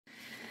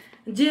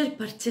Dear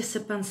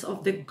participants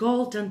of the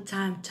Golden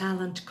Time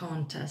Talent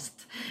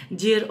Contest,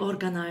 dear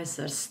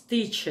organizers,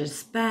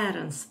 teachers,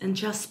 parents, and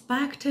just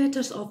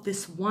spectators of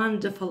these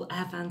wonderful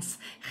events,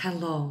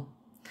 hello.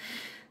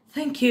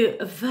 Thank you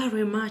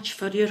very much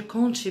for your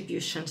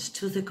contributions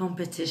to the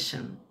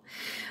competition.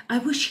 I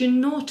wish you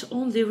not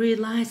only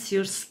realize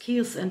your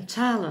skills and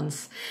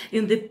talents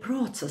in the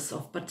process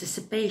of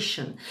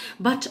participation,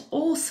 but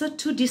also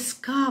to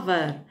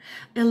discover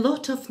a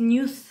lot of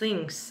new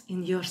things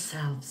in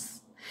yourselves.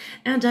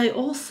 And I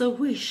also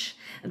wish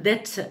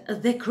that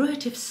the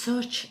creative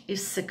search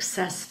is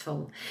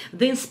successful,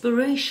 the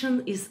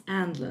inspiration is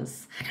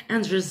endless,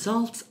 and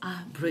results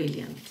are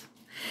brilliant.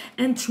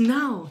 And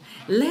now,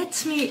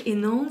 let me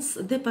announce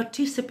the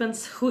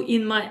participants who,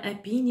 in my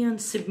opinion,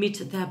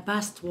 submit their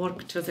best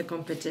work to the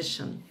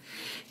competition.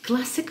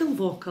 Classical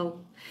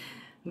vocal,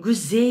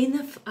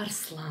 Guzeynov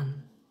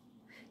Arslan,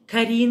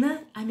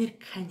 Karina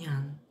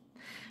Amirkhanyan,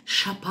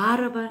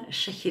 Shaparova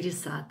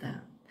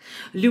Shahrizada,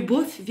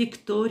 Любовь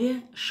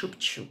Victoria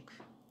Shubchuk,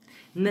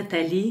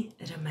 Nathalie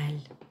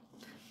Remel.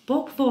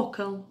 Pop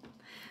vocal,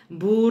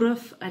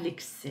 Burov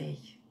Alexei,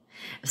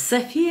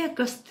 София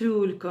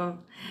Кастрюлько,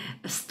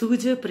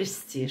 Studio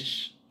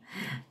Prestige,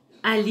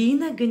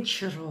 Alina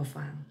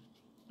Goncharova,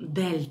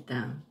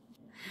 Delta,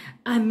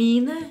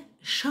 Amina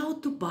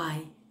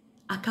Shautubai,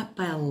 a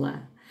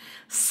cappella,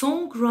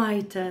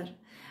 songwriter,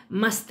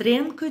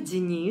 Mastrenko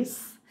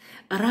Denis,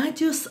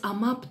 Radius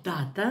Amap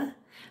Data,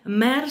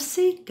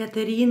 Mercy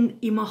Katerine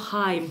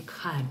Imohaim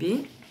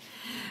Khabi,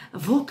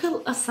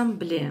 Vocal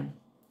Assembly,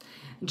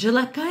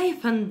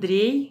 Jelakaev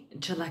Andrei,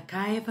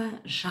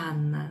 Jelakaeva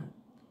Жанна,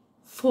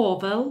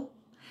 Fovel,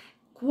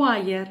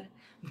 Choir,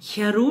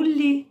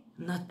 Mkharulli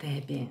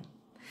Notebi.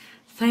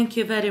 Thank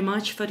you very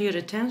much for your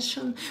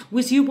attention.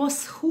 With you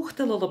was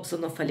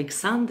Huhtala-Labzounov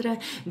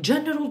Aleksandra,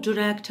 General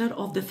Director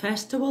of the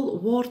Festival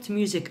World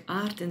Music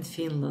Art in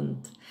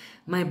Finland.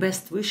 My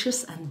best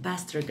wishes and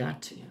best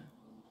regard to you.